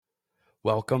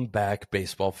Welcome back,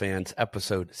 baseball fans.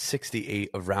 Episode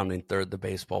 68 of Rounding Third, the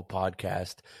baseball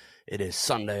podcast. It is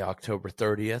Sunday, October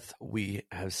 30th. We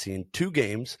have seen two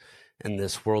games in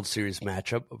this World Series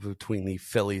matchup between the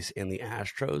Phillies and the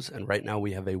Astros. And right now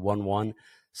we have a 1-1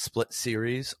 split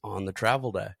series on the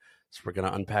travel day. So we're going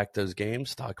to unpack those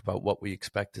games, talk about what we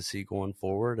expect to see going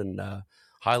forward, and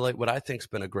highlight what I think's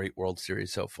been a great World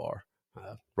Series so far.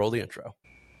 Roll the intro.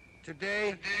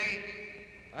 Today,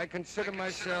 I consider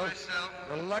myself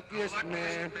the luckiest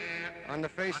man on the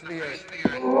face of the earth.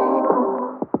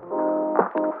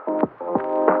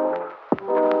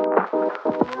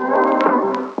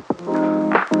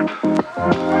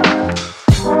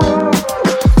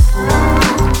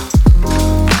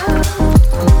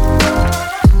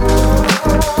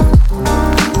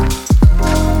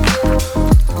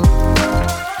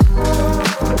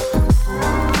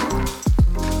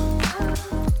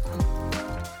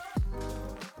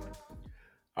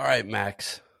 All right,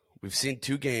 Max, we've seen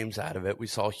two games out of it. We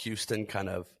saw Houston kind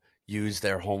of use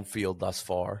their home field thus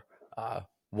far.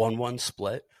 1-1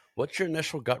 split. What's your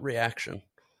initial gut reaction?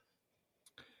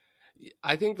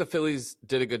 I think the Phillies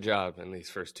did a good job in these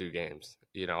first two games.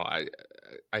 You know,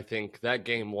 I think that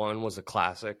game one was a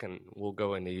classic, and we'll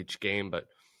go into each game. But,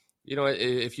 you know,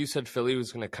 if you said Philly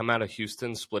was going to come out of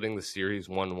Houston splitting the series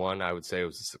 1-1, I would say it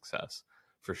was a success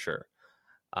for sure.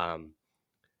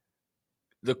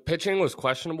 The pitching was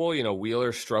questionable. You know,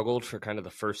 Wheeler struggled for kind of the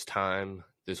first time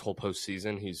this whole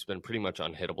postseason. He's been pretty much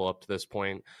unhittable up to this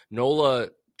point. Nola,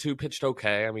 too, pitched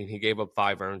okay. I mean, he gave up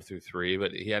 5 earned through 3,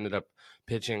 but he ended up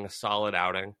pitching a solid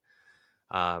outing.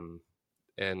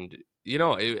 And, you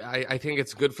know, I think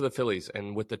it's good for the Phillies.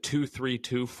 And with the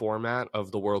 2-3-2 format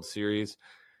of the World Series,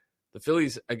 the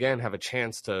Phillies, again, have a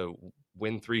chance to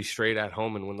win 3 straight at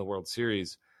home and win the World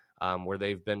Series, where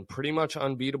they've been pretty much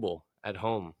unbeatable at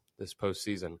home this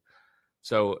postseason.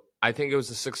 So I think it was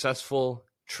a successful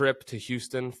trip to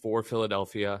Houston for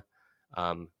Philadelphia.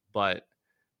 But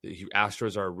the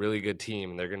Astros are a really good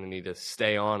team, and they're going to need to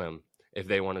stay on them if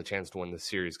they want a chance to win the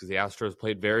series, because the Astros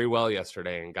played very well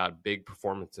yesterday and got big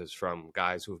performances from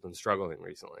guys who have been struggling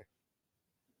recently.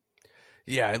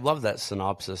 Yeah, I love that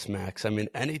synopsis, Max. I mean,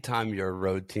 anytime you're a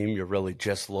road team, you're really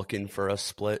just looking for a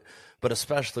split, but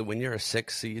especially when you're a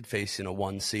 6 seed facing a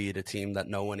 1 seed, a team that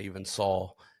no one even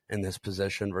saw in this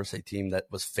position versus a team that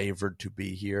was favored to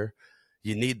be here,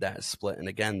 you need that split. And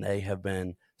again, they have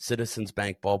been, Citizens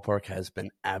Bank Ballpark has been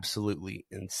absolutely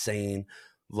insane.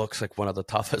 Looks like one of the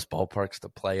toughest ballparks to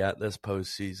play at this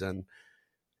postseason.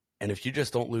 And if you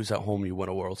just don't lose at home, you win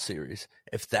a World Series.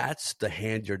 If that's the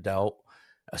hand you're dealt,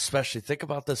 especially think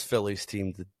about this Phillies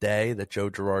team, the day that Joe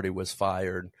Girardi was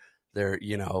fired, they're,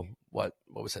 you know, what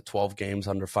was it, 12 games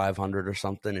under 500 or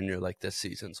something, and you're like, this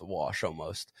season's a wash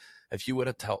almost. If you would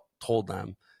have told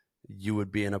them you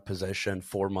would be in a position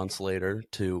 4 months later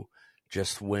to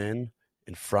just win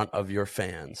in front of your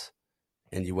fans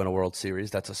and you win a World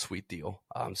Series, that's a sweet deal.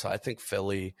 So I think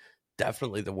Philly,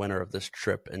 definitely the winner of this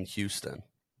trip in Houston.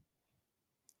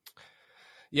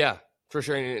 Yeah, for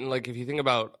sure. And like, if you think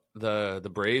about the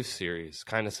Braves series,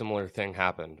 kind of similar thing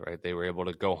happened, right? They were able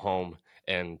to go home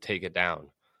and take it down.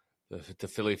 The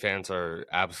Philly fans are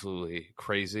absolutely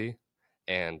crazy,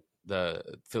 and the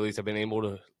Phillies have been able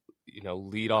to, you know,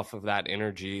 lead off of that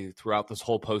energy throughout this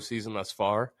whole postseason thus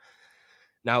far.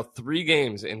 Now, 3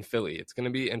 games in Philly, it's going to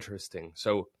be interesting.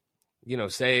 So, you know,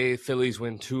 say Phillies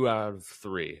win 2 out of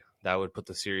 3. That would put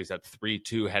the series at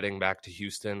 3-2 heading back to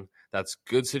Houston. That's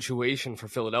good situation for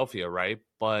Philadelphia, right?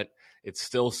 But it's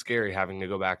still scary having to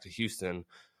go back to Houston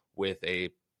with a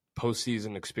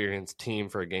postseason experienced team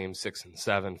for a game 6 and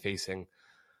 7 facing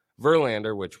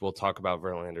Verlander, which we'll talk about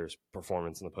Verlander's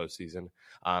performance in the postseason,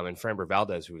 and Framber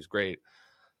Valdez, who was great.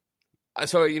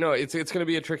 So, you know, it's going to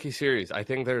be a tricky series. I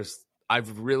think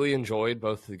I've really enjoyed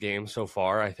both the games so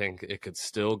far. I think it could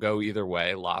still go either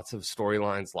way. Lots of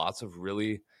storylines, lots of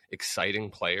really exciting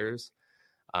players.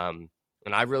 And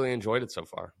I've really enjoyed it so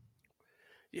far.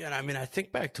 Yeah, and I mean, I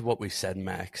think back to what we said,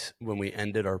 Max, when we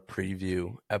ended our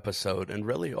preview episode, and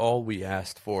really all we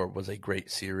asked for was a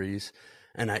great series.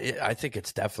 And I think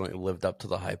it's definitely lived up to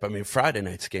the hype. I mean, Friday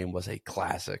night's game was a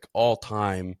classic,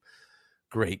 all-time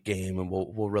great game, and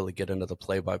we'll really get into the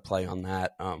play-by-play on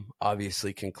that.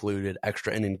 Obviously concluded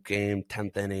extra inning game,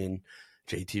 10th inning.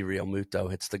 JT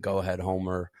Realmuto hits the go-ahead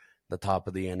homer, the top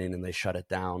of the inning, and they shut it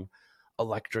down.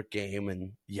 Electric game,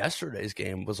 and yesterday's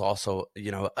game was also,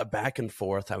 you know, a back and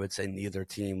forth. I would say neither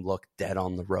team looked dead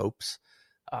on the ropes.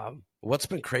 What's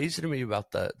been crazy to me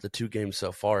about the 2 games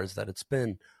so far is that it's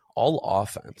been all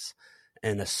offense,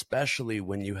 and especially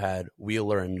when you had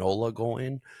Wheeler and Nola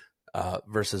going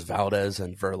versus Valdez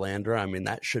and Verlander. I mean,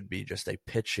 that should be just a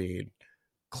pitching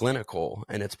clinical,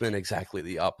 and it's been exactly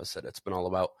the opposite. It's been all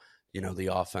about, the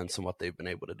offense and what they've been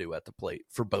able to do at the plate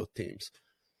for both teams.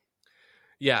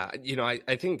 Yeah,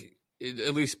 I think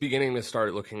at least beginning to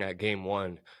start looking at game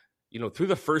one, through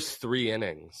the first 3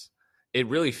 innings, it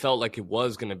really felt like it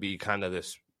was going to be kind of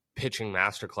this pitching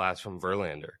masterclass from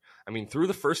Verlander. I mean, through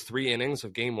the first 3 innings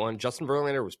of game one, Justin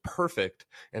Verlander was perfect,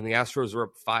 and the Astros were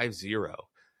up 5-0.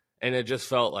 And it just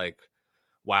felt like,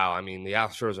 wow, I mean, the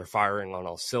Astros are firing on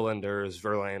all cylinders.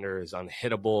 Verlander is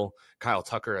unhittable. Kyle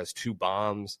Tucker has 2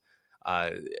 bombs.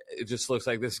 It just looks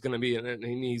like this is going to be an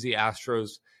easy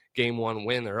Astros game one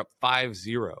win. They're up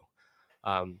 5-0.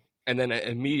 And then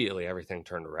immediately everything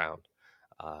turned around.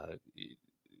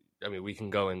 I mean, we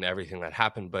can go into everything that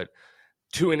happened, but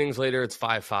 2 innings later, it's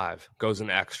 5-5, goes in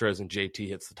extras, and JT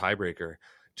hits the tiebreaker.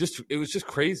 It was just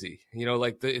crazy.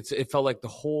 It felt like the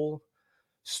whole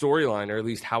storyline, or at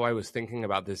least how I was thinking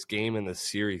about this game and this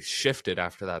series, shifted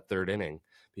after that 3rd inning,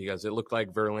 because it looked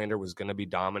like Verlander was going to be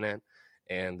dominant,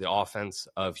 and the offense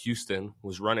of Houston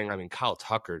was running. I mean, Kyle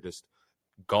Tucker just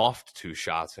golfed 2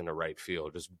 shots into right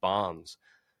field, just bombs.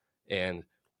 And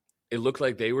it looked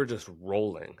like they were just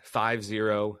rolling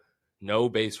 5-0, no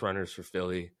base runners for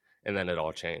Philly. And then it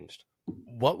all changed.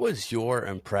 What was your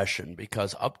impression?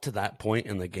 Because up to that point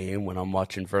in the game, when I'm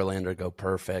watching Verlander go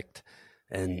perfect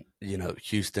and,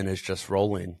 Houston is just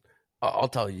rolling, I'll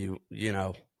tell you,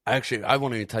 I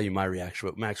won't even tell you my reaction.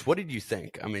 But Max, what did you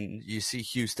think? I mean, you see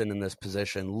Houston in this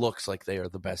position, looks like they are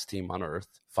the best team on earth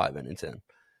 5 innings in.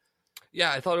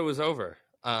 Yeah, I thought it was over.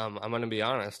 I'm going to be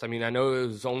honest. I mean, I know it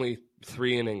was only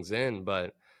 3 innings in,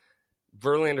 but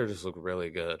Verlander just looked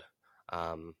really good.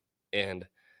 And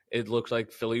it looked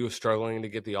like Philly was struggling to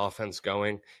get the offense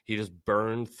going. He just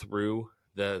burned through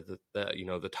the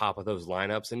top of those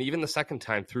lineups, and even the second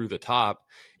time through the top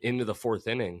into the 4th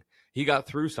inning, he got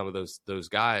through some of those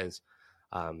guys.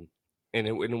 And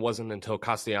it wasn't until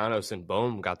Castellanos and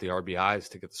Bohm got the RBIs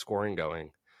to get the scoring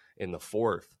going in the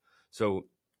 4th. So,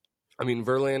 I mean,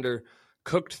 Verlander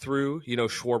cooked through,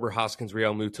 Schwarber, Hoskins,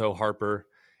 Realmuto, Harper,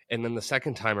 and then the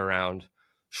second time around,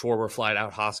 Schwarber flied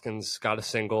out, Hoskins got a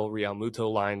single,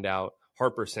 Realmuto lined out,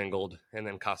 Harper singled, and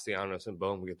then Castellanos and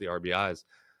Bohm get the RBIs.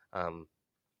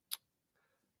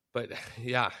 But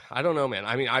yeah, I don't know, man.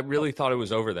 I mean, I really thought it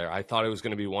was over there. I thought it was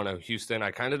going to be one of Houston.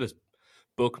 I kind of just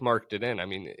bookmarked it in. I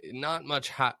mean, not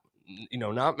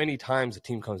many times a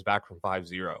team comes back from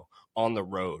 5-0 on the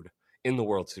road in the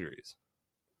World Series.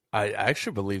 I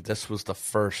actually believe this was the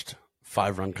first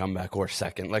 5-run comeback or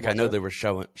second. I know they were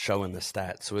showing the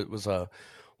stats, so it was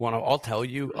one. I'll tell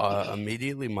you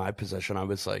immediately my position. I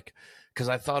was like, because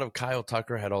I thought of Kyle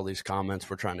Tucker had all these comments.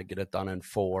 We're trying to get it done in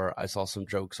 4. I saw some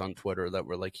jokes on Twitter that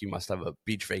were like, he must have a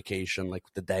beach vacation like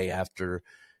the day after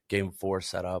Game 4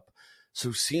 set up.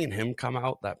 So seeing him come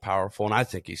out that powerful, and I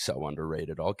think he's so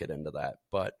underrated. I'll get into that,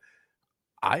 but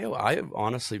I have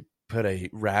honestly put a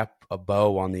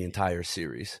bow on the entire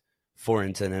series. 4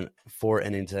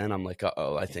 innings in, I'm like,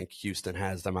 I think Houston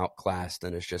has them outclassed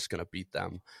and is just going to beat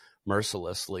them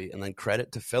mercilessly. And then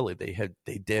credit to Philly,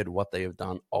 they did what they have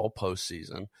done all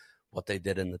postseason, what they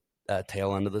did in the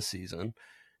tail end of the season,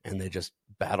 and they just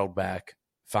battled back,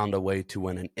 found a way to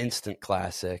win an instant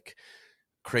classic,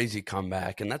 crazy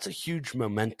comeback, and that's a huge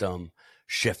momentum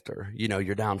shifter.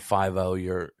 You're down 5-0,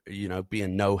 you're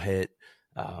being no hit.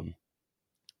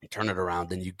 Turn it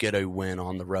around and you get a win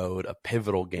on the road, a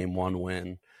pivotal game 1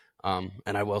 win. And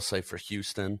I will say for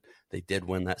Houston, they did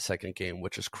win that second game,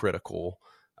 which is critical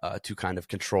to kind of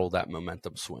control that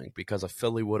momentum swing, because if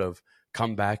Philly would have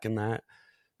come back in that,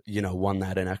 won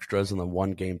that in extras and then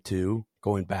won game 2,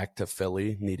 going back to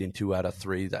Philly, needing 2 out of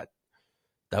 3, that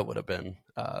would have been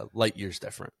light years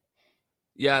different.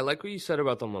 Yeah, I like what you said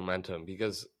about the momentum,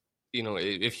 because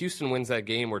if Houston wins that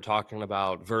game, we're talking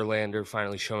about Verlander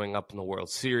finally showing up in the World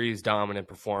Series, dominant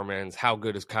performance. How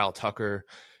good is Kyle Tucker?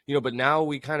 But now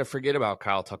we kind of forget about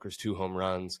Kyle Tucker's 2 home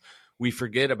runs. We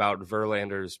forget about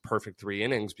Verlander's perfect 3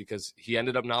 innings because he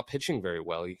ended up not pitching very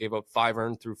well. He gave up 5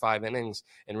 earned through 5 innings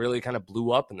and really kind of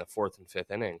blew up in the 4th and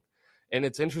 5th inning. And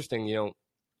it's interesting,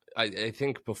 I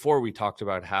think before we talked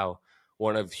about how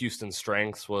one of Houston's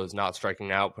strengths was not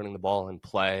striking out, putting the ball in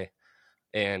play.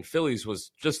 And Phillies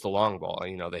was just the long ball.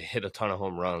 They hit a ton of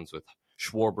home runs with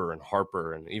Schwarber and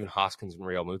Harper, and even Hoskins and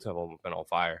Realmuto have been on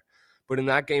fire. But in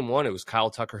that game 1, it was Kyle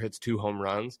Tucker hits 2 home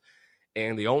runs,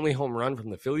 and the only home run from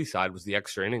the Philly side was the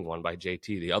extra inning one by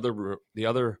JT. The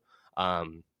other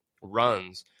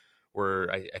runs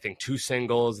were, I think, 2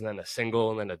 singles, and then a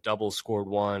single, and then a double scored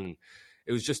one.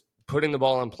 It was just putting the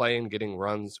ball in play and getting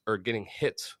runs or getting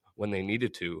hits when they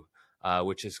needed to,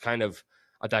 which is kind of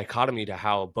a dichotomy to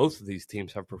how both of these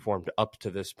teams have performed up to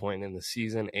this point in the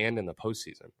season and in the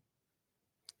postseason.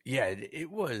 Yeah,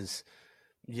 it was,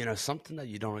 something that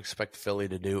you don't expect Philly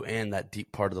to do, and that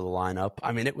deep part of the lineup.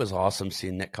 I mean, it was awesome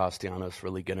seeing Nick Castellanos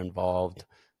really get involved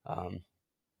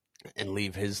and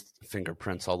leave his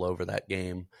fingerprints all over that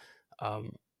game.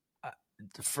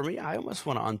 For me, I almost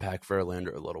want to unpack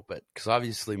Verlander a little bit, because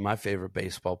obviously my favorite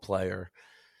baseball player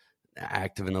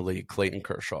active in the league, Clayton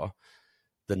Kershaw.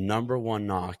 The number one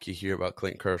knock you hear about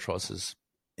Clayton Kershaw is his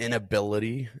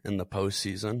inability in the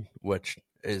postseason, which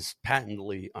is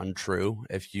patently untrue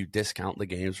if you discount the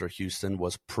games where Houston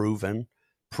was proven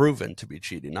to be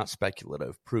cheating, not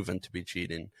speculative, proven to be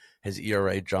cheating. His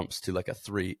ERA jumps to like a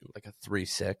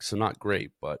 3.6, so not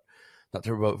great, but not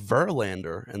terrible. About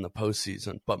Verlander in the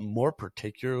postseason, but more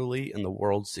particularly in the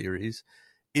World Series,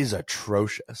 is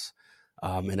atrocious.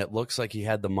 And it looks like he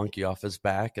had the monkey off his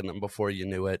back, and then before you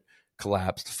knew it,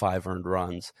 collapsed 5 earned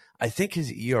runs. I think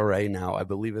his ERA now, I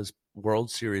believe his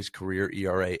World Series career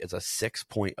ERA is a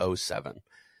 6.07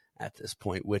 at this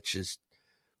point, which is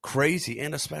crazy,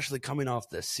 and especially coming off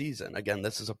this season. Again,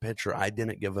 this is a pitcher I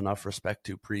didn't give enough respect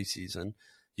to preseason.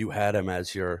 You had him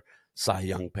as your Cy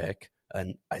Young pick,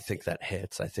 and I think that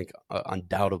hits. I think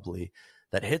undoubtedly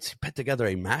that hits. He put together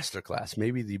a masterclass,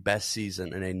 maybe the best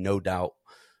season in a no doubt,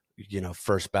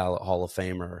 first ballot Hall of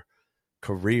Famer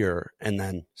career, and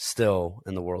then still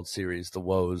in the World Series, the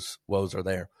woes are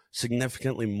there.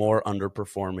 Significantly more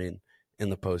underperforming in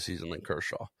the postseason than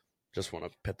Kershaw. Just want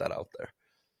to put that out there.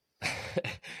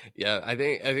 Yeah, I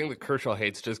think the Kershaw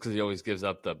hates just because he always gives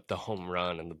up the home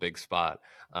run and the big spot.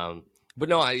 But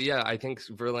no, I think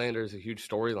Verlander is a huge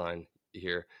storyline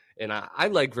here. And I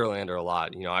like Verlander a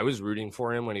lot. I was rooting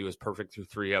for him when he was perfect through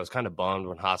 3. I was kind of bummed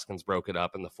when Hoskins broke it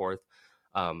up in the 4th.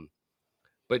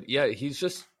 But yeah, he's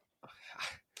just,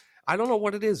 I don't know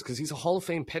what it is, because he's a Hall of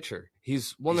Fame pitcher.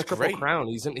 He's won the Triple Crown.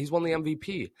 He's won the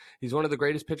MVP. He's one of the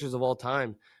greatest pitchers of all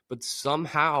time. But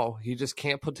somehow he just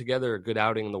can't put together a good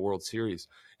outing in the World Series.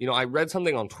 I read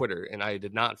something on Twitter, and I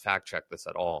did not fact check this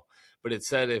at all, but it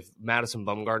said if Madison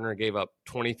Bumgarner gave up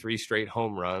 23 straight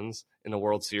home runs in the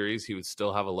World Series, he would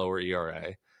still have a lower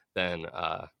ERA than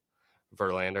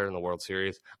Verlander in the World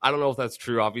Series. I don't know if that's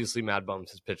true. Obviously, Mad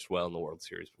Bums has pitched well in the World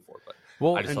Series before, but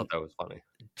I just thought that was funny.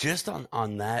 Just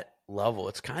on that level,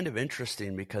 it's kind of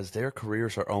interesting because their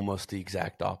careers are almost the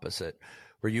exact opposite,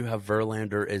 where you have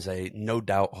Verlander is a no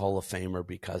doubt Hall of Famer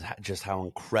because just how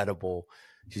incredible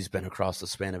he's been across the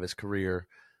span of his career,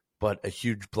 but a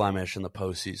huge blemish in the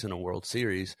postseason and World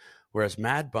Series, whereas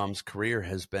Mad Bum's career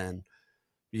has been,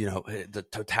 the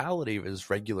totality of his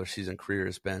regular season career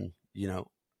has been,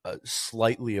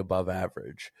 slightly above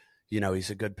average.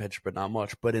 He's a good pitcher, but not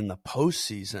much. But in the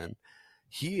postseason,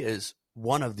 he is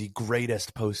one of the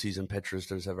greatest postseason pitchers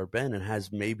there's ever been, and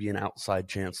has maybe an outside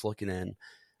chance looking in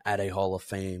at a Hall of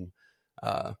Fame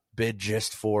bid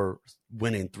just for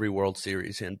winning 3 World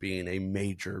Series and being a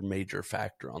major, major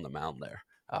factor on the mound there.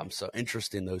 So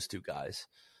interesting, those two guys.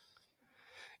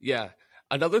 Yeah.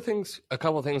 A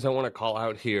couple of things I want to call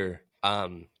out here.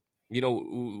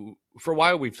 For a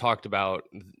while we've talked about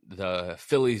the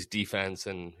Phillies defense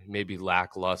and maybe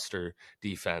lackluster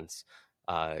defense.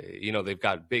 They've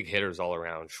got big hitters all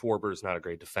around. Schwarber's not a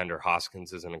great defender.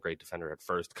 Hoskins isn't a great defender at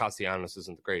first. Castellanos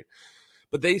isn't great.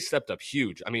 But they stepped up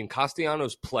huge. I mean,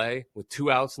 Castellanos' play with 2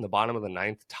 outs in the bottom of the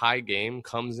 9th, tie game,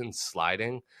 comes in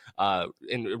sliding.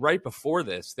 And right before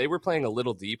this, they were playing a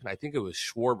little deep, and I think it was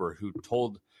Schwarber who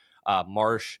told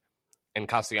Marsh and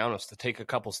Castellanos to take a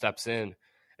couple steps in.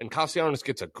 And Castellanos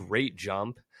gets a great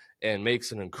jump and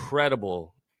makes an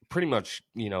incredible, pretty much,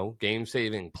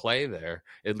 game-saving play there.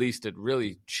 At least it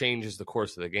really changes the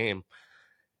course of the game.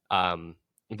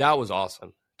 That was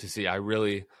awesome to see. I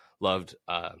really loved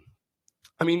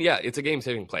it's a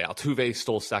game-saving play. Altuve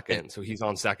stole second, so he's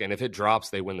on second. If it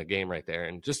drops, they win the game right there.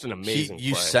 And just an amazing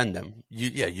play. Send him.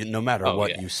 No matter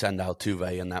what, you send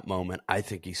Altuve in that moment. I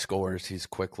think he scores. He's a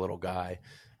quick little guy.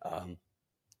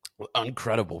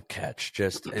 Incredible catch.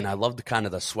 And I love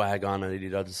the swag on it. He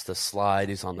does the slide.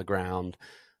 He's on the ground.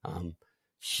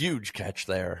 Huge catch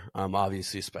there.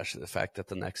 Obviously, especially the fact that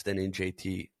the next inning,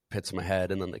 JT hits him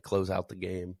ahead, and then they close out the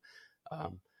game.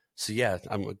 I'm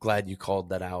glad you called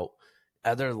that out.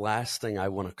 Other last thing I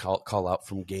want to call out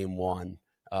from game 1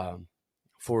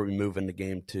 before we move into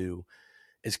game 2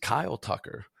 is Kyle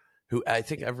Tucker, who I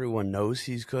think everyone knows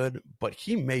he's good, but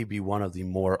he may be one of the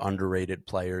more underrated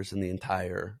players in the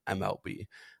entire MLB.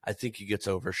 I think he gets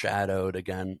overshadowed.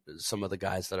 Again, some of the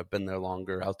guys that have been there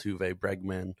longer, Altuve,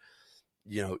 Bregman,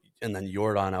 and then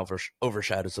Jordan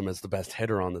overshadows him as the best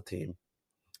hitter on the team.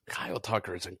 Kyle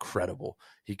Tucker is incredible.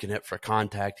 He can hit for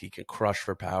contact. He can crush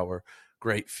for power.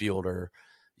 great fielder.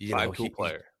 Five-tool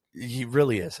player. He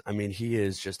really is. I mean, he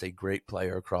is just a great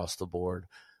player across the board.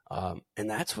 And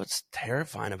that's what's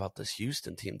terrifying about this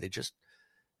Houston team. They just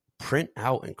print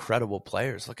out incredible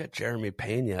players. Look at Jeremy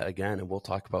Pena again, and we'll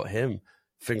talk about him.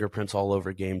 Fingerprints all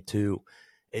over game 2.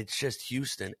 It's just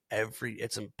Houston.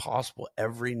 It's impossible.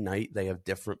 Every night they have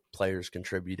different players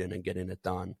contributing and getting it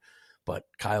done. But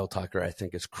Kyle Tucker, I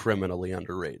think, is criminally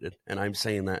underrated. And I'm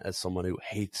saying that as someone who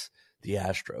hates the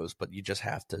Astros, but you just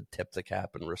have to tip the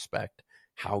cap and respect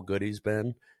how good he's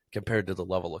been compared to the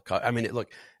level of – I mean, look,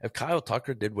 if Kyle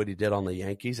Tucker did what he did on the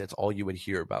Yankees, it's all you would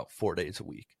hear about 4 days a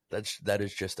week. That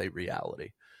is just a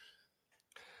reality.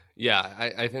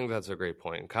 Yeah, I think that's a great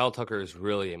point. Kyle Tucker is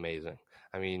really amazing.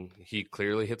 I mean, he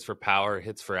clearly hits for power,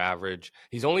 hits for average.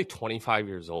 He's only 25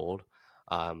 years old.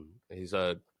 He's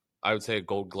I would say a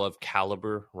Gold Glove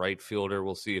caliber right fielder.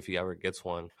 We'll see if he ever gets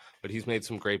one. But he's made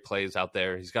some great plays out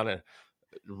there. He's got a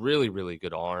really, really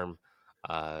good arm.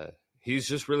 He's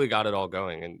just really got it all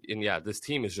going. And yeah, this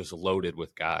team is just loaded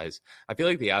with guys. I feel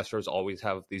like the Astros always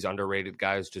have these underrated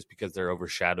guys just because they're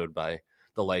overshadowed by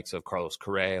the likes of Carlos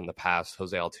Correa in the past,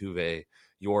 Jose Altuve,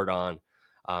 Yordan.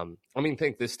 I mean,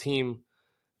 think this team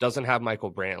doesn't have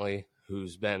Michael Brantley,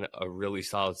 who's been a really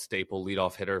solid staple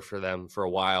leadoff hitter for them for a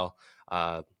while.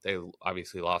 They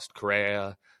obviously lost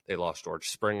Correa. They lost George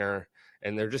Springer.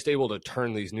 And they're just able to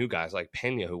turn these new guys like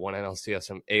Pena, who won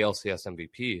ALCS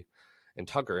MVP, and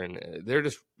Tucker. And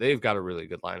they've got a really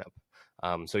good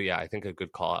lineup. So, yeah, I think a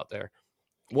good call out there.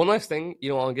 One last thing,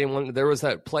 on game 1, there was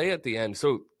that play at the end.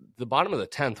 So the bottom of the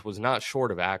 10th was not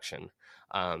short of action.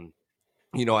 At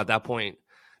that point,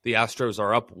 the Astros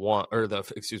are up 1, or the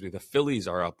Phillies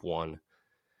are up 1.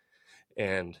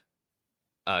 And,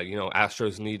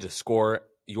 Astros need to score.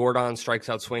 Yordan strikes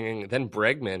out swinging. Then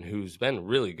Bregman, who's been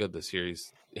really good this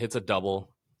series, hits a double.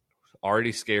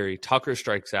 Already scary. Tucker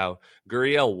strikes out.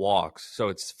 Gurriel walks. So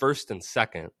it's first and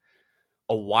second.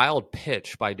 A wild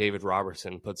pitch by David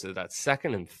Robertson puts it at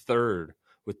second and third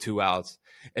with 2 outs.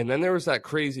 And then there was that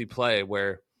crazy play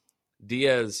where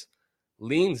Diaz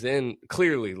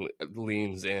clearly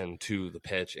leans into the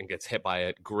pitch and gets hit by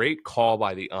it. Great call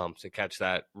by the ump to catch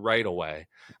that right away.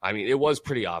 I mean, it was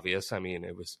pretty obvious. I mean,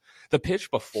 it was the pitch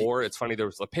before. It's funny, there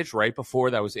was a pitch right before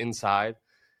that was inside,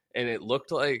 and it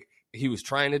looked like he was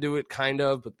trying to do it kind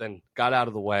of, but then got out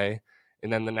of the way.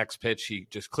 And then the next pitch, he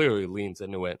just clearly leans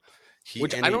into it.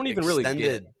 I don't even really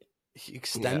get. He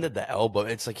extended the elbow.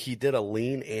 It's like he did a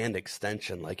lean and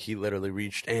extension. Like he literally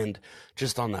reached. And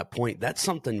just on that point, that's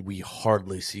something we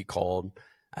hardly see called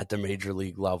at the major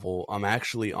league level. I'm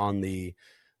actually on the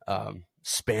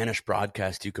Spanish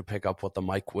broadcast. You could pick up what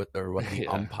the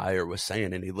umpire was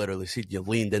saying, and he literally said, "You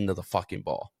leaned into the fucking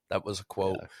ball." That was a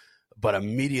quote, but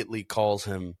immediately calls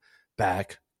him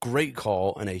back. Great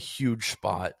call in a huge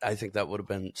spot. I think that would have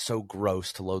been so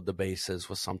gross to load the bases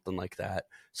with something like that.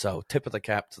 So tip of the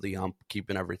cap to the ump,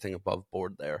 keeping everything above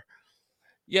board there.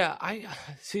 Yeah, I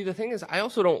see. The thing is, I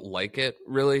also don't like it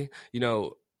really.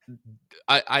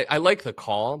 I like the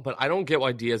call, but I don't get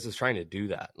why Diaz is trying to do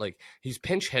that. Like, he's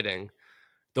pinch hitting,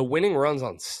 the winning runs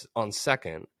on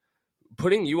second.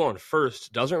 Putting you on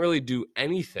first doesn't really do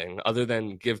anything other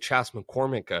than give Chas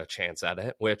McCormick a chance at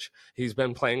it, which he's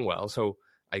been playing well. So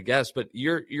I guess, but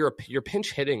you're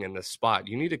pinch hitting in this spot.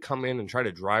 You need to come in and try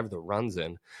to drive the runs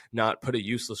in, not put a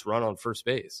useless run on first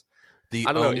base.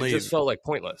 I don't know. It just felt like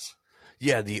pointless.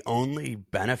 Yeah, the only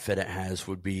benefit it has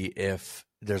would be if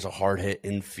there's a hard hit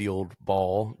infield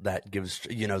ball that gives,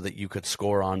 that you could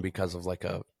score on because of like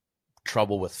a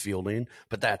trouble with fielding.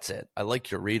 But that's it. I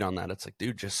like your read on that. It's like,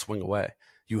 dude, just swing away.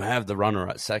 You have the runner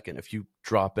at second. If you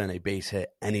drop in a base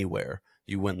hit anywhere,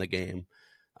 you win the game.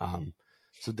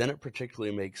 So then it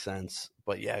particularly makes sense.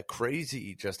 But yeah,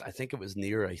 crazy. I think it was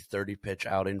near a 30-pitch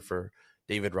outing for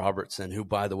David Robertson, who,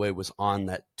 by the way, was on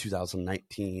that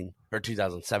 2019 or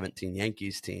 2017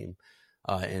 Yankees team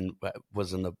and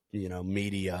was in the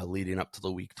media leading up to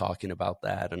the week talking about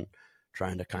that and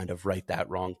trying to kind of right that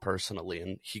wrong personally.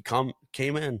 And he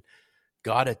came in,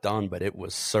 got it done, but it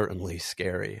was certainly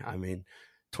scary. I mean,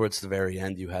 towards the very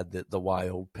end, you had the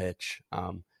wild pitch,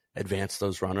 advance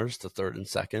those runners to third and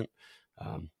second.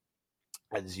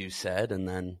 As you said, and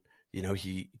then,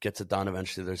 he gets it done.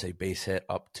 Eventually there's a base hit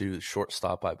up to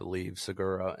shortstop, I believe,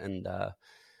 Segura, and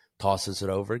tosses it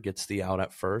over, gets the out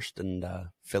at first, and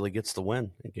Philly gets the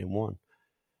win in game 1.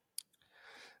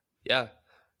 Yeah.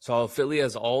 So Philly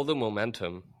has all the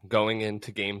momentum going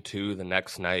into game 2 the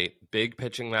next night. Big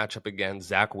pitching matchup again.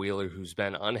 Zach Wheeler, who's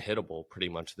been unhittable pretty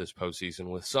much this postseason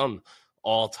with some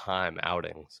all-time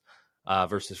outings.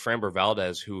 Versus Framber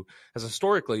Valdez, who has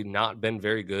historically not been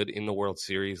very good in the World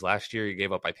Series. Last year, he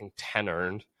gave up, I think, 10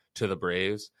 earned to the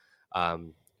Braves.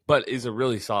 But is a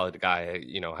really solid guy,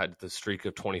 had the streak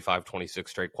of 25,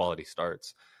 26 straight quality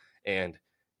starts. And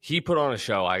he put on a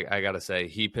show. I got to say,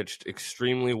 he pitched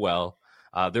extremely well.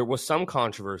 There was some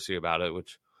controversy about it,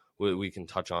 which we can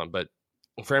touch on, but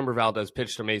Framber Valdez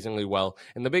pitched amazingly well.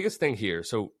 And the biggest thing here,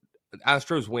 so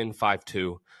Astros win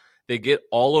 5-2. They get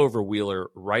all over Wheeler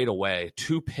right away.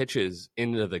 2 pitches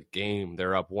into the game,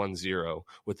 they're up 1-0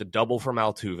 with a double from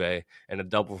Altuve and a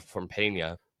double from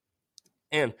Pena.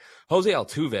 And Jose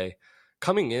Altuve,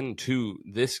 coming into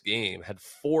this game, had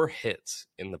 4 hits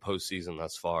in the postseason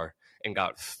thus far and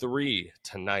got 3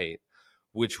 tonight,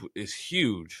 which is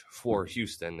huge for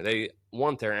Houston. They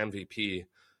want their MVP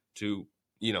to,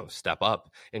 step up,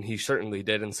 and he certainly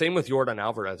did. And same with Yordan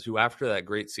Alvarez, who after that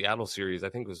great Seattle series, I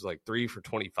think was like 3 for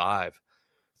 25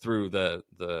 through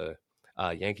the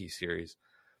Yankees series.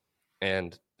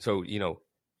 And so,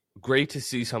 great to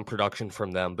see some production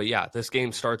from them. But yeah, this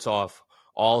game starts off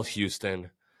all Houston,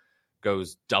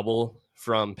 goes double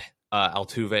from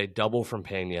Altuve, double from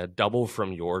Pena, double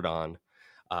from Yordan.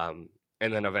 And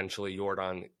then eventually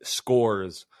Yordan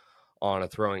scores on a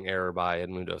throwing error by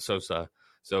Edmundo Sosa.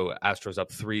 So Astros up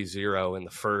 3-0 in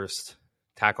the first,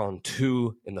 tack on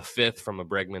 2 in the 5th from a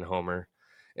Bregman homer.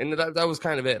 And that was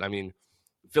kind of it. I mean,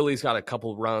 Phillies got a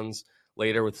couple runs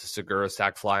later with the Segura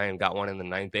sac fly and got one in the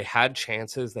 9th. They had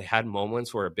chances. They had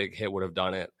moments where a big hit would have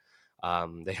done it.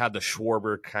 They had the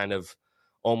Schwarber kind of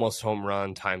almost home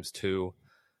run ×2.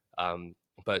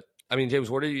 But, I mean,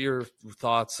 James, what are your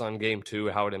thoughts on Game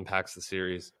 2, how it impacts the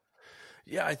series?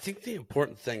 Yeah, I think the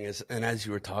important thing is, and as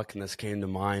you were talking, this came to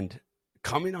mind,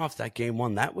 coming off that Game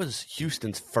 1, that was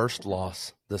Houston's first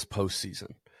loss this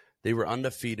postseason. They were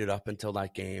undefeated up until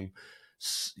that game,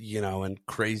 and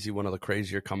one of the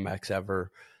crazier comebacks ever.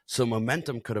 So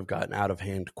momentum could have gotten out of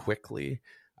hand quickly.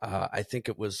 I think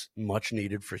it was much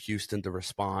needed for Houston to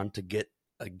respond, to get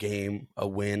a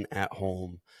win at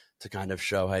home, to kind of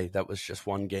show, hey, that was just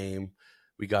one game.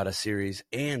 We got a series,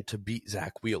 and to beat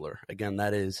Zach Wheeler. Again,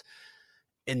 that is,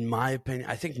 in my opinion,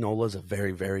 I think Nola's a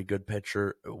very, very good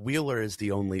pitcher. Wheeler is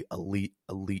the only elite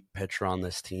pitcher on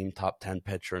this team, top 10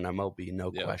 pitcher in MLB,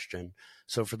 no question.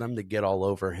 So for them to get all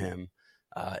over him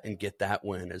and get that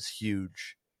win is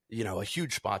huge, a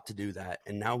huge spot to do that.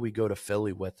 And now we go to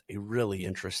Philly with a really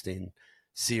interesting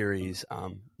series.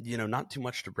 Not too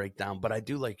much to break down, but I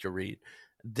do like your read.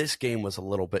 This game was a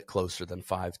little bit closer than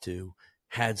 5-2,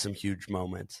 had some huge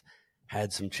moments,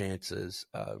 had some chances,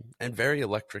 and very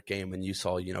electric game. And you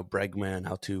saw, Bregman,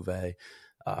 Altuve.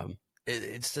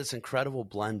 It's this incredible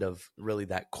blend of really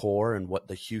that core and what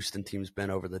the Houston team's been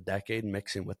over the decade,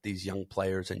 mixing with these young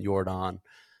players and Yordan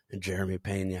and Jeremy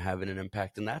Pena having an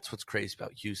impact. And that's what's crazy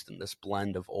about Houston, this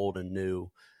blend of old and new,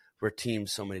 where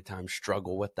teams so many times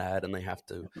struggle with that and they have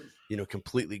to,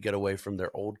 completely get away from their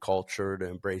old culture to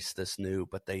embrace this new,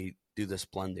 but they do this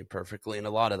blending perfectly. And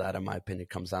a lot of that, in my opinion,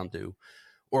 comes down to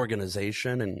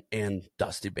organization and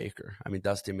Dusty Baker. I mean,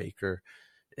 Dusty Baker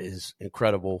is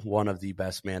incredible, one of the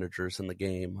best managers in the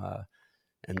game,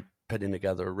 and putting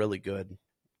together a really good,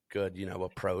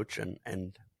 approach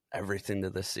and everything to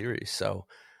this series. So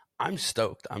I'm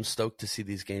stoked. I'm stoked to see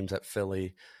these games at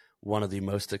Philly, one of the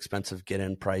most expensive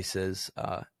get-in prices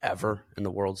ever in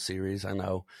the World Series. I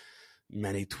know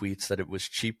many tweets that it was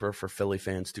cheaper for Philly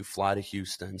fans to fly to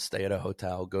Houston, stay at a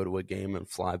hotel, go to a game, and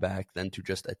fly back than to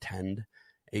just attend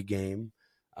a game.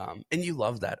 And you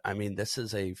love that. I mean, this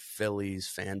is a Phillies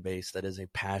fan base that is a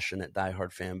passionate,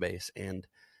 diehard fan base. And,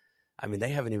 I mean, they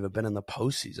haven't even been in the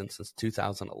postseason since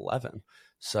 2011.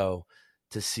 So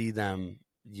to see them,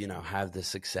 have this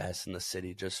success in the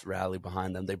city, just rally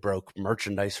behind them. They broke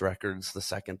merchandise records the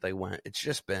second they went. It's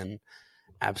just been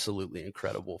absolutely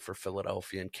incredible for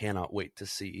Philadelphia, and cannot wait to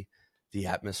see the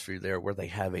atmosphere there where they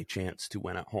have a chance to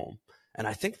win at home. And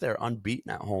I think they're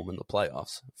unbeaten at home in the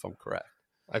playoffs, if I'm correct.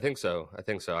 I think so.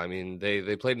 I mean,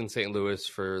 they played in St. Louis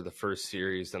for the first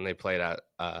series, then they played at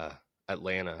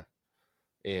Atlanta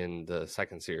in the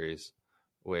second series,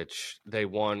 which they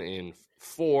won in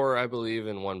 4, I believe,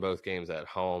 and won both games at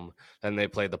home. Then they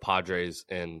played the Padres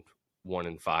and won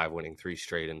in 5, winning 3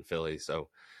 straight in Philly. So,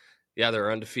 yeah,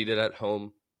 they're undefeated at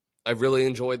home. I've really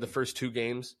enjoyed the first 2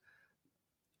 games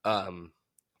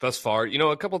thus far.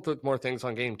 A couple more things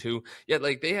on Game 2. Yeah,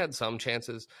 they had some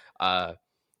chances.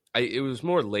 It was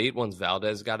more late once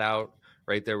Valdez got out,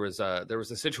 right? There was a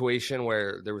situation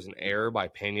where there was an error by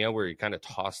Pena where he kind of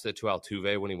tossed it to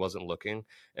Altuve when he wasn't looking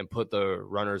and put the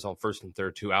runners on first and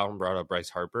third 2 out and brought up Bryce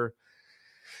Harper.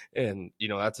 And,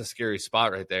 that's a scary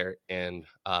spot right there. And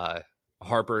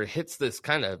Harper hits this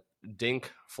kind of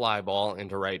dink fly ball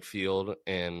into right field,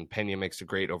 and Pena makes a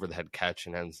great over-the-head catch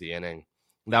and ends the inning.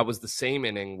 that was the same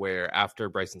inning where after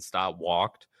Bryson Stott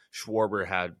walked, Schwarber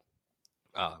had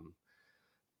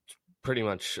pretty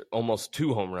much almost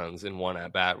 2 home runs in one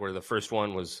at bat, where the first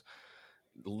one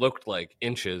looked like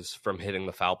inches from hitting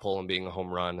the foul pole and being a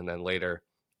home run, and then later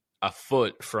a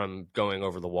foot from going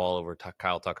over the wall over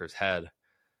Kyle Tucker's head.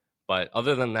 But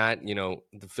other than that,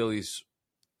 the Phillies,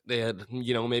 they had,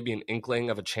 maybe an inkling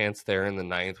of a chance there in the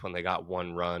 9th when they got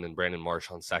 1 run and Brandon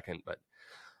Marsh on second. But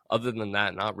other than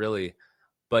that, not really.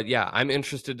 But yeah, I'm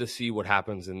interested to see what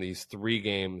happens in these 3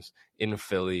 games in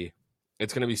Philly.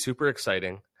 It's going to be super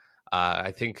exciting.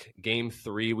 I think game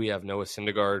 3, we have Noah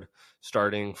Syndergaard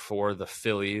starting for the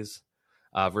Phillies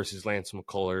versus Lance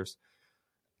McCullers.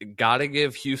 Got to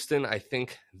give Houston, I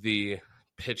think, the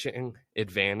pitching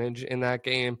advantage in that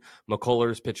game.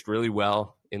 McCullers pitched really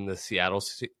well in the Seattle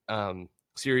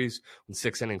series in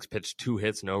 6 innings, pitched 2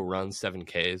 hits, no runs, 7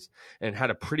 Ks, and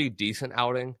had a pretty decent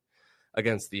outing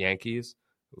against the Yankees.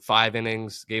 5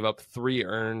 innings, gave up 3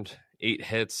 earned, 8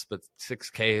 hits, but 6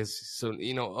 Ks. So,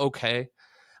 okay.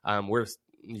 Whereas,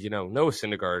 Noah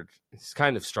Syndergaard has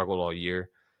kind of struggled all year.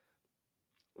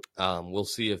 We'll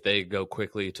see if they go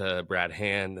quickly to Brad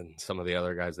Hand and some of the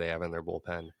other guys they have in their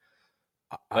bullpen.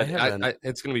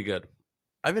 It's going to be good.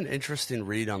 I have an interesting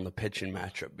read on the pitching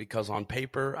matchup because on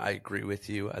paper, I agree with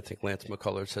you. I think Lance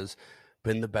McCullers has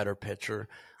been the better pitcher.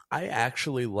 I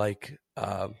actually like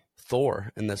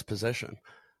Thor in this position.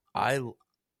 I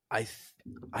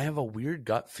have a weird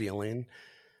gut feeling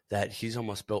that he's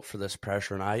almost built for this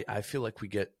pressure, and I feel like we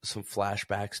get some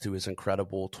flashbacks to his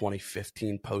incredible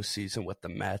 2015 postseason with the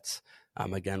Mets,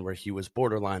 again, where he was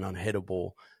borderline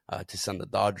unhittable to send the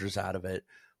Dodgers out of it,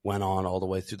 went on all the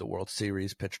way through the World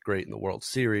Series, pitched great in the World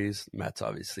Series. Mets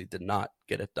obviously did not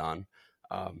get it done.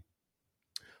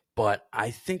 But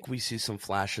I think we see some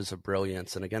flashes of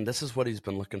brilliance, and again, this is what he's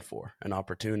been looking for, an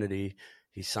opportunity.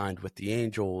 He signed with the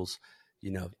Angels,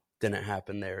 didn't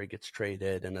happen there. He gets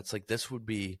traded, and it's like this would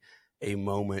be a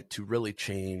moment to really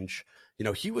change.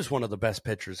 He was one of the best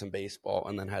pitchers in baseball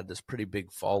and then had this pretty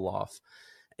big fall off.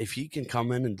 If he can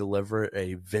come in and deliver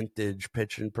a vintage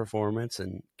pitching performance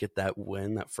and get that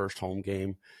win, that first home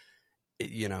game,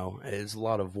 it's a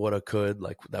lot of woulda, could,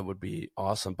 like that would be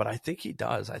awesome. But I think he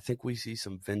does. I think we see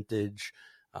some vintage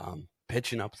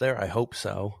pitching up there. I hope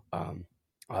so.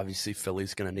 Obviously,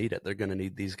 Philly's going to need it. They're going to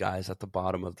need these guys at the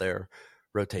bottom of their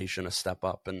rotation to step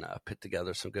up and put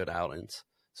together some good outings.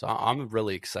 So I'm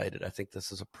really excited. I think this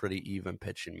is a pretty even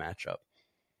pitching matchup.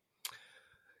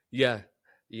 Yeah.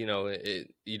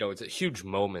 It's a huge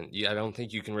moment. I don't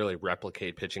think you can really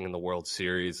replicate pitching in the World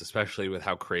Series, especially with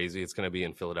how crazy it's going to be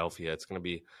in Philadelphia. It's going to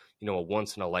be, a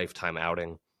once in a lifetime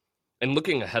outing. And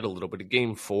looking ahead a little bit,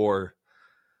 game 4,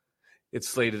 it's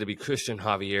slated to be Christian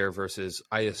Javier versus,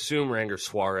 I assume, Ranger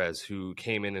Suarez, who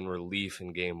came in relief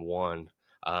in game 1.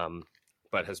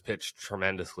 But has pitched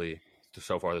tremendously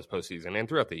so far this postseason and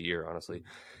throughout the year, honestly.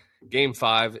 Game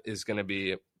 5 is going to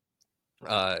be,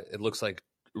 it looks like,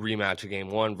 rematch of game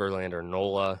 1, Verlander,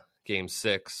 Nola. Game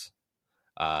 6,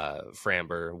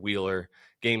 Framber, Wheeler.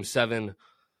 Game 7,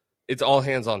 it's all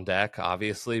hands on deck,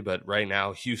 obviously, but right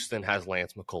now Houston has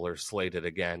Lance McCullers slated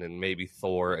again and maybe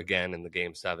Thor again in the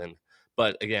game 7.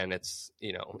 But again, it's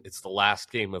the last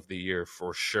game of the year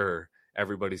for sure.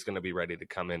 Everybody's going to be ready to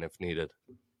come in if needed.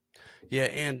 Yeah,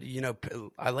 and,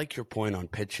 I like your point on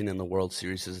pitching in the World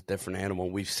Series is a different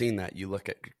animal. We've seen that. You look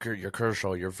at your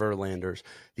Kershaw, your Verlanders,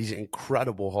 these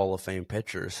incredible Hall of Fame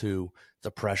pitchers who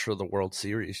the pressure of the World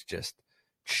Series just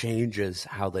changes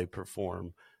how they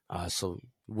perform. So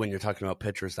when you're talking about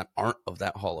pitchers that aren't of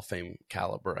that Hall of Fame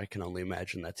caliber, I can only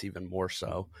imagine that's even more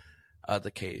so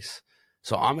the case.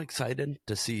 So I'm excited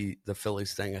to see the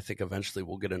Phillies thing. I think eventually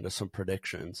we'll get into some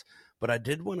predictions. But I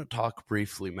did want to talk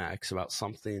briefly, Max, about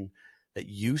something that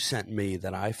you sent me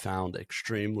that I found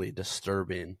extremely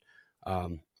disturbing.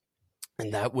 And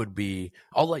that would be,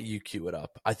 I'll let you cue it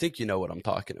up. I think you know what I'm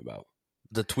talking about.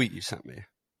 The tweet you sent me.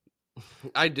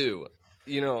 I do.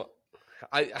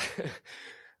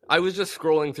 I was just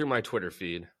scrolling through my Twitter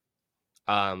feed.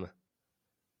 I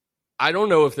don't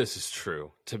know if this is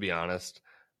true, to be honest.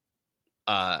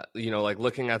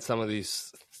 Looking at some of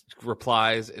these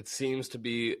replies, it seems to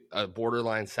be a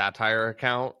borderline satire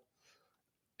account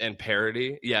and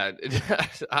parody. Yeah,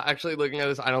 actually looking at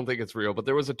this, I don't think it's real, but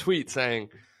there was a tweet saying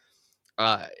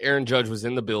Aaron Judge was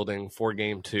in the building for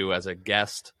game 2 as a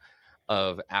guest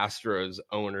of Astros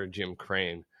owner Jim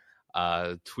Crane,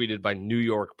 tweeted by New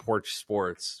York Porch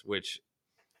Sports, which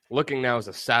looking now is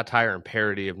a satire and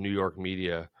parody of New York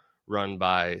media run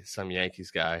by some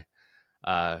Yankees guy.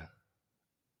 I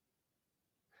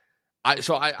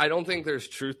don't think there's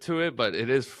truth to it, but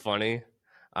it is funny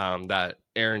that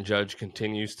Aaron Judge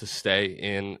continues to stay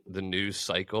in the news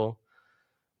cycle,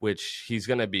 which he's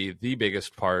going to be the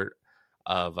biggest part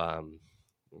of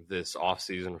this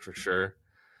offseason for sure.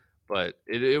 But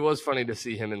it was funny to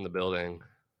see him in the building.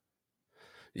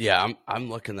 Yeah, I'm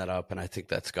looking that up, and I think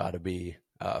that's got to be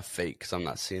fake because I'm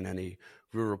not seeing any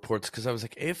real reports. Because I was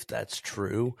like, if that's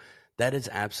true, that is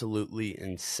absolutely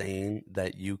insane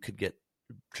that you could get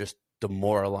just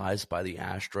demoralized by the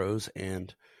Astros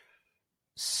and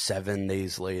 7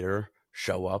 days later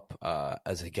show up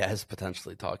as a guest,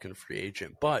 potentially talking free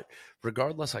agent. But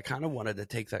regardless, I kind of wanted to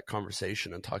take that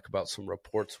conversation and talk about some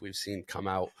reports we've seen come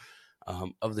out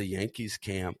of the Yankees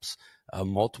camps.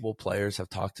 Multiple players have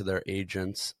talked to their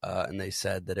agents, and they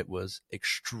said that it was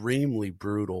extremely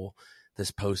brutal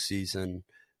this postseason,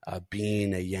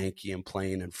 being a Yankee and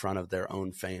playing in front of their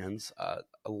own fans.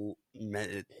 The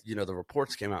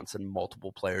reports came out and said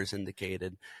multiple players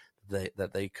indicated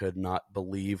that they could not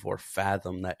believe or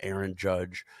fathom that Aaron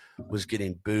Judge was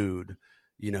getting booed.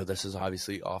 This is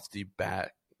obviously off the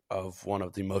bat of one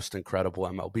of the most incredible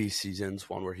MLB seasons,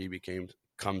 one where he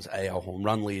becomes AL home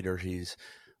run leader. He's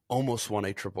almost won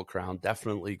a Triple Crown,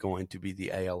 definitely going to be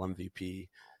the AL MVP,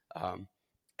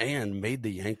 and made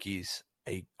the Yankees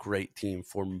a great team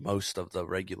for most of the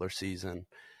regular season.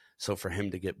 So for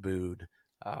him to get booed,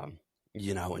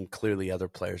 and clearly other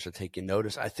players are taking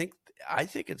notice, I think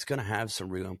it's going to have some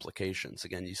real implications.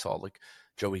 Again, you saw like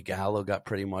Joey Gallo got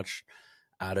pretty much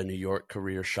out of New York,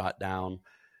 career shot down.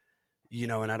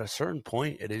 And at a certain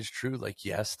point, it is true. Like,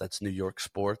 yes, that's New York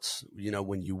sports.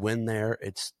 When you win there,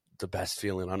 it's the best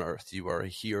feeling on earth. You are a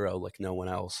hero like no one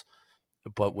else.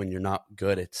 But when you're not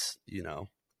good, it's,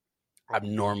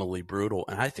 abnormally brutal.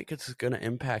 And I think it's going to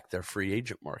impact their free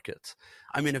agent markets.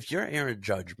 I mean, if you're Aaron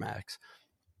Judge, Max,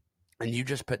 and you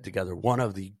just put together one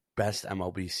of the best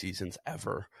MLB seasons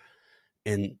ever,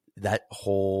 and that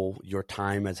your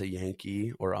time as a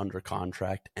Yankee or under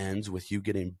contract ends with you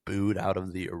getting booed out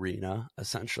of the arena,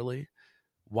 essentially,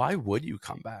 why would you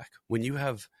come back when you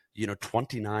have,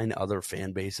 29 other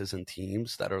fan bases and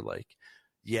teams that are like,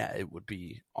 yeah, it would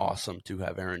be awesome to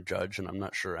have Aaron Judge, and I'm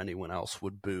not sure anyone else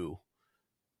would boo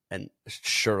and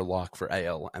Sherlock for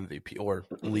AL MVP or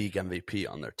league MVP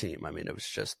on their team. I mean, it was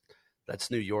just,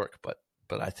 that's New York, but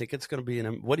I think it's going to be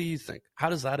what do you think? How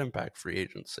does that impact free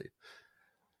agency?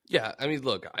 Yeah, I mean,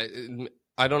 look,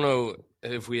 I don't know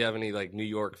if we have any like New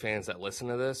York fans that listen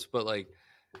to this, but like,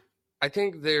 I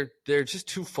think they're just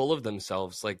too full of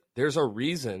themselves. Like, there's a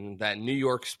reason that New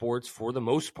York sports, for the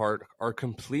most part, are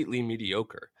completely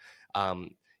mediocre.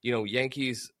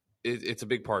 Yankees, it's a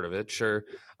big part of it, sure.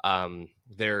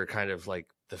 They're kind of like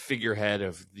the figurehead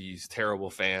of these terrible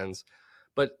fans.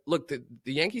 But look, the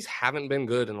Yankees haven't been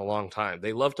good in a long time.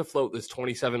 They love to float this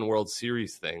 27 World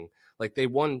Series thing. Like, they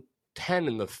won 10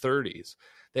 in the 30s.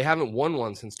 They haven't won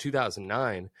one since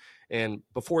 2009. And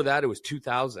before that, it was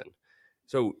 2000.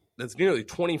 So that's nearly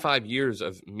 25 years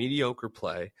of mediocre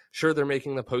play. Sure, they're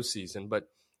making the postseason, but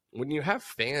when you have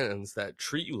fans that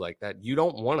treat you like that, you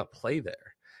don't want to play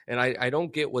there. And I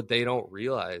don't get what they don't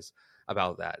realize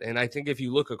about that. And I think if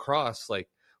you look across, like,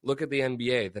 look at the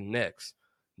NBA, the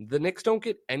Knicks don't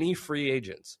get any free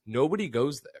agents. Nobody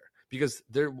goes there because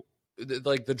they're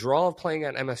like, the draw of playing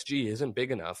at MSG isn't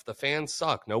big enough. The fans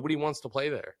suck. Nobody wants to play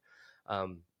there.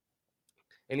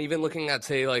 And even looking at,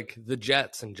 say, like the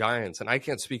Jets and Giants, and I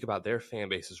can't speak about their fan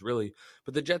bases really,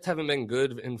 but the Jets haven't been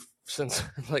good since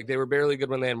like they were barely good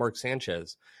when they had Mark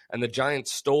Sanchez, and the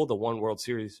Giants stole the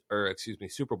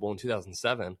Super Bowl in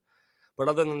 2007. But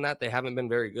other than that, they haven't been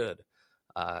very good.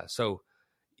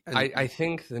 I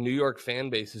think the New York fan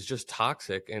base is just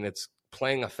toxic, and it's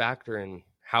playing a factor in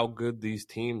how good these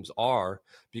teams are,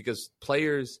 because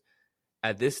players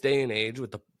at this day and age,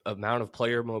 with the amount of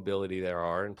player mobility there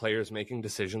are and players making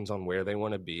decisions on where they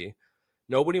want to be,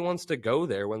 nobody wants to go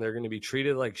there when they're going to be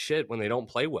treated like shit when they don't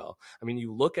play well. I mean,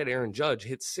 you look at Aaron Judge,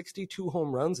 hit 62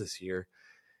 home runs this year,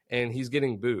 and he's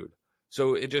getting booed.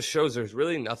 So it just shows there's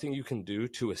really nothing you can do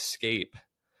to escape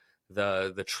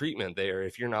the treatment there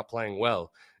if you're not playing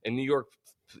well. And New York,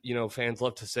 fans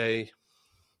love to say,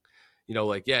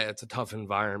 like, yeah, it's a tough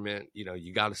environment.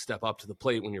 You got to step up to the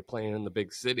plate when you're playing in the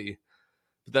big city.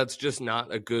 But that's just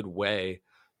not a good way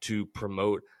to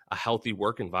promote a healthy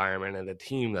work environment and a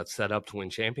team that's set up to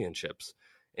win championships.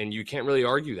 And you can't really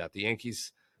argue that. The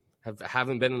Yankees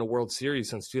haven't been in a World Series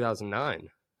since 2009.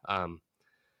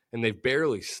 And they've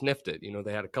barely sniffed it.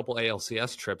 They had a couple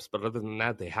ALCS trips, but other than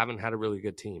that, they haven't had a really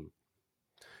good team.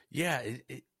 Yeah,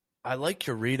 I like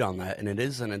your read on that, and it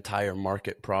is an entire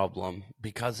market problem,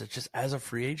 because it's just, as a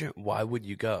free agent, why would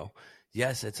you go?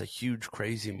 Yes, it's a huge,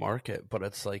 crazy market, but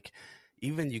it's like,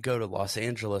 even you go to Los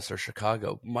Angeles or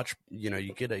Chicago,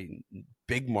 you get a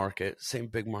big market, same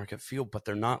big market feel, but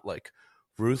they're not like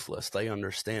ruthless. They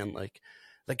understand like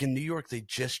in New York, they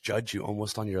just judge you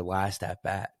almost on your last at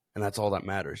bat, and that's all that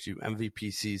matters. You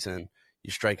MVP season,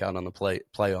 you strike out on the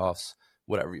playoffs,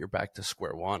 whatever, you're back to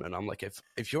square one. And I'm like,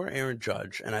 if you're Aaron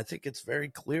Judge, and I think it's very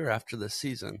clear after this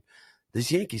season,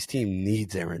 this Yankees team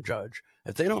needs Aaron Judge.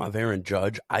 If they don't have Aaron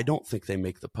Judge, I don't think they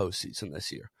make the postseason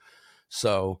this year.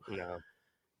 So No.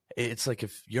 it's like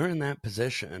if you're in that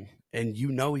position and you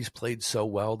know he's played so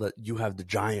well that you have the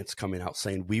Giants coming out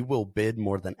saying we will bid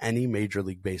more than any Major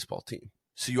League Baseball team.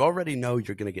 So you already know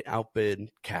you're going to get outbid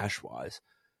cash-wise.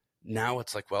 Now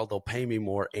it's like, well, they'll pay me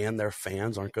more and their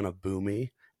fans aren't going to boo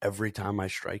me every time I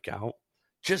strike out.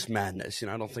 Just madness.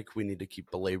 I don't think we need to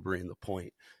keep belaboring the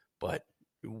point, but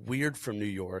weird from New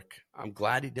York. I'm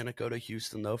glad he didn't go to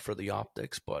Houston, though, for the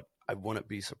optics, but I wouldn't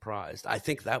be surprised. I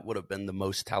think that would have been the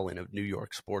most telling of New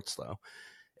York sports, though,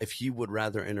 if he would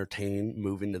rather entertain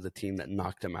moving to the team that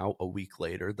knocked him out a week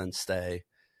later than stay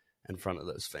in front of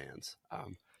those fans.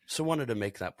 So wanted to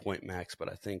make that point, Max,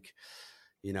 but I think,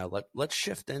 let's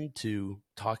shift into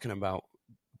talking about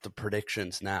the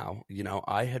predictions now.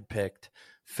 I had picked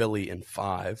Philly in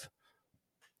 5.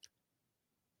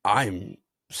 I'm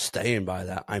staying by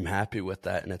that. I'm happy with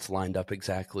that, and it's lined up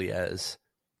exactly as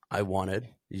I wanted.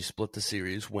 You split the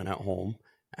series, win at home,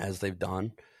 as they've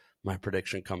done. My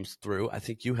prediction comes through. I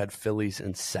think you had Phillies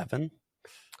in 7.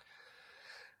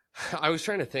 I was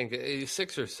trying to think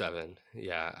 6 or 7.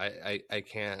 Yeah, I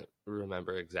can't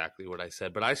remember exactly what I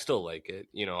said, but I still like it.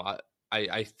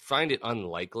 I find it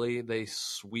unlikely they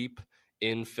sweep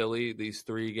in Philly these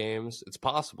 3 games. It's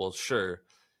possible, sure.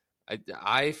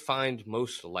 I find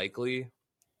most likely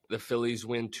the Phillies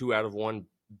win 2 out of 1,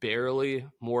 barely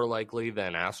more likely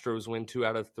than Astros win 2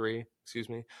 out of 3. Excuse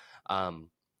me.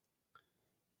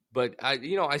 But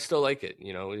I still like it.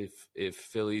 If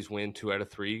Phillies win 2 out of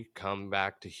 3, come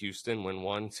back to Houston, win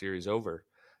 1, series over.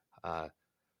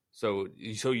 So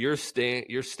you're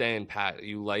staying pat.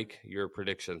 You like your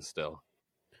prediction still.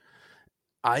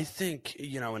 I think,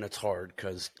 and it's hard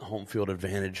because home field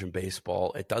advantage in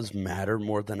baseball, it does matter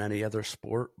more than any other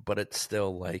sport, but it's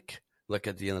still like, look,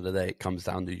 at the end of the day, it comes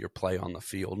down to your play on the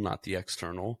field, not the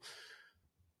external.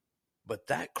 But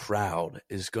that crowd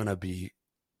is going to be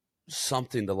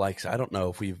something to like. I don't know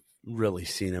if we've really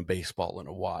seen in baseball in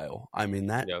a while. I mean,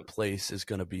 that place is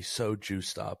going to be so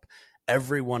juiced up.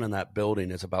 Everyone in that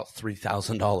building is about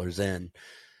 $3,000 in.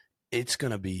 It's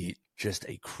going to be just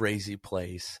a crazy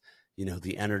place.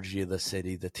 The energy of the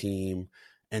city, the team,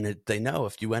 and they know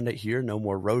if you end it here, no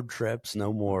more road trips,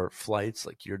 no more flights,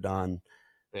 like you're done.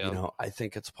 Yeah. I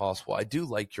think it's possible. I do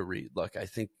like your read. Look, I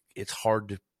think it's hard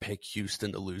to pick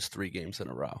Houston to lose 3 games in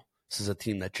a row. This is a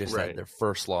team that just had their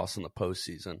first loss in the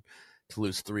postseason. To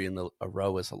lose 3 in a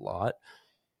row is a lot.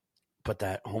 But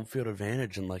that home field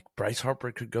advantage, and like Bryce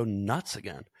Harper could go nuts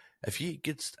again. If he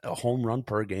gets a home run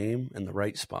per game in the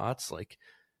right spots, like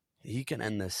he can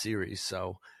end this series.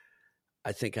 So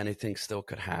I think anything still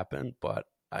could happen, but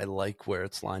I like where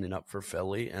it's lining up for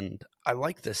Philly, and I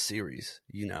like this series.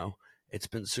 It's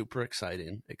been super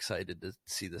excited to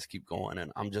see this keep going,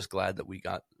 and I'm just glad that we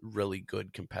got really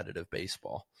good competitive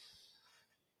baseball.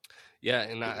 Yeah,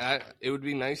 and it would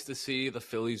be nice to see the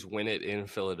Phillies win it in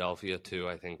Philadelphia too.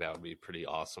 I think that would be pretty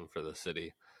awesome for the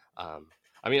city.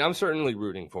 I'm certainly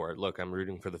rooting for it. Look, I'm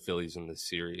rooting for the Phillies in this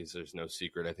series. There's no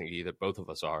secret. I think both of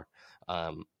us are.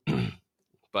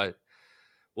 But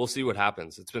we'll see what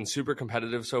happens. It's been super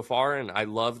competitive so far, and I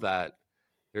love that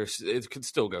it could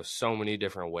still go so many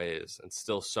different ways and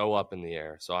still so up in the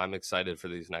air. So I'm excited for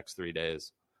these next 3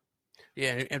 days.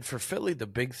 Yeah, and for Philly, the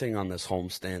big thing on this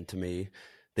homestand to me,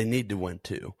 they need to win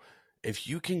 2. If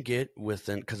you can get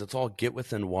within, because it's all get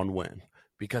within 1 win,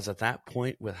 because at that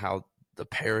point with how the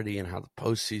parity and how the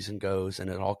postseason goes and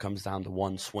it all comes down to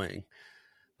 1 swing,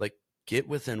 like get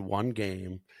within 1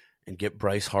 game and get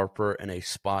Bryce Harper in a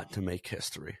spot to make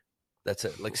history. That's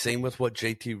it. Like same with what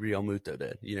JT Realmuto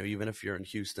did. Even if you're in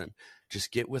Houston,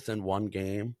 just get within 1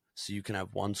 game so you can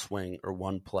have 1 swing or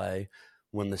 1 play,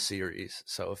 win the series.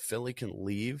 So if Philly can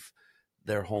leave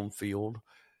their home field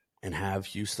and have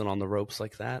Houston on the ropes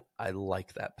like that, I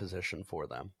like that position for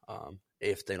them.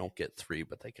 If they don't get 3,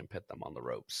 but they can pit them on the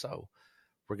ropes. So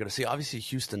we're going to see. Obviously,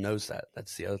 Houston knows that.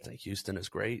 That's the other thing. Houston is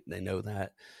great. They know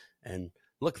that. And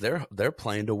look, they're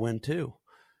playing to win too.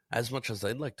 As much as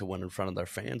they'd like to win in front of their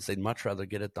fans, they'd much rather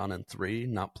get it done in 3,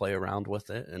 not play around with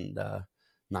it, and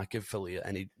not give Philly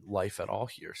any life at all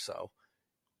here. So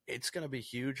it's going to be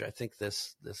huge. I think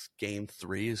this game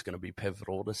 3 is going to be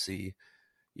pivotal to see,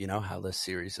 how this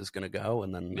series is going to go.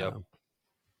 And then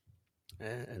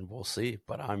And we'll see.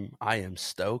 But I am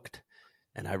stoked,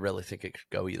 and I really think it could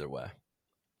go either way.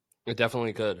 It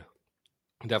definitely could.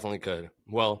 Definitely could.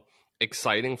 Well,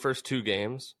 exciting first 2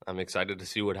 games. I'm excited to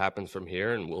see what happens from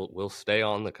here, and we'll stay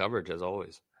on the coverage as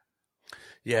always.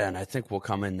 Yeah, and I think we'll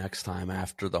come in next time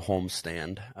after the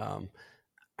homestand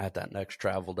at that next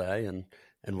travel day, and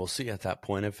we'll see at that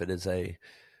point if it is a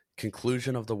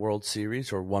conclusion of the World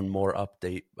Series or one more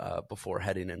update before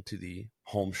heading into the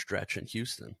home stretch in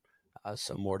Houston.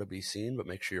 So more to be seen, but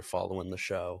make sure you're following the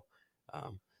show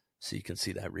so you can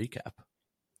see that recap.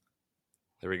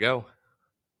 There we go.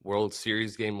 World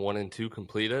Series game 1 and 2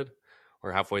 completed.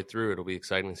 We're halfway through. It'll be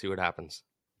exciting to see what happens.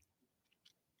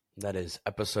 That is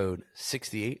episode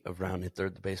 68 of Rounding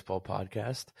Third, the baseball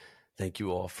podcast. Thank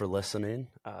you all for listening.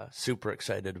 Super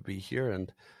excited to be here,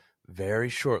 and very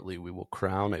shortly we will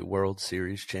crown a World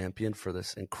Series champion for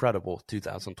this incredible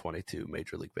 2022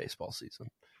 Major League Baseball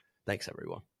season. Thanks,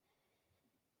 everyone.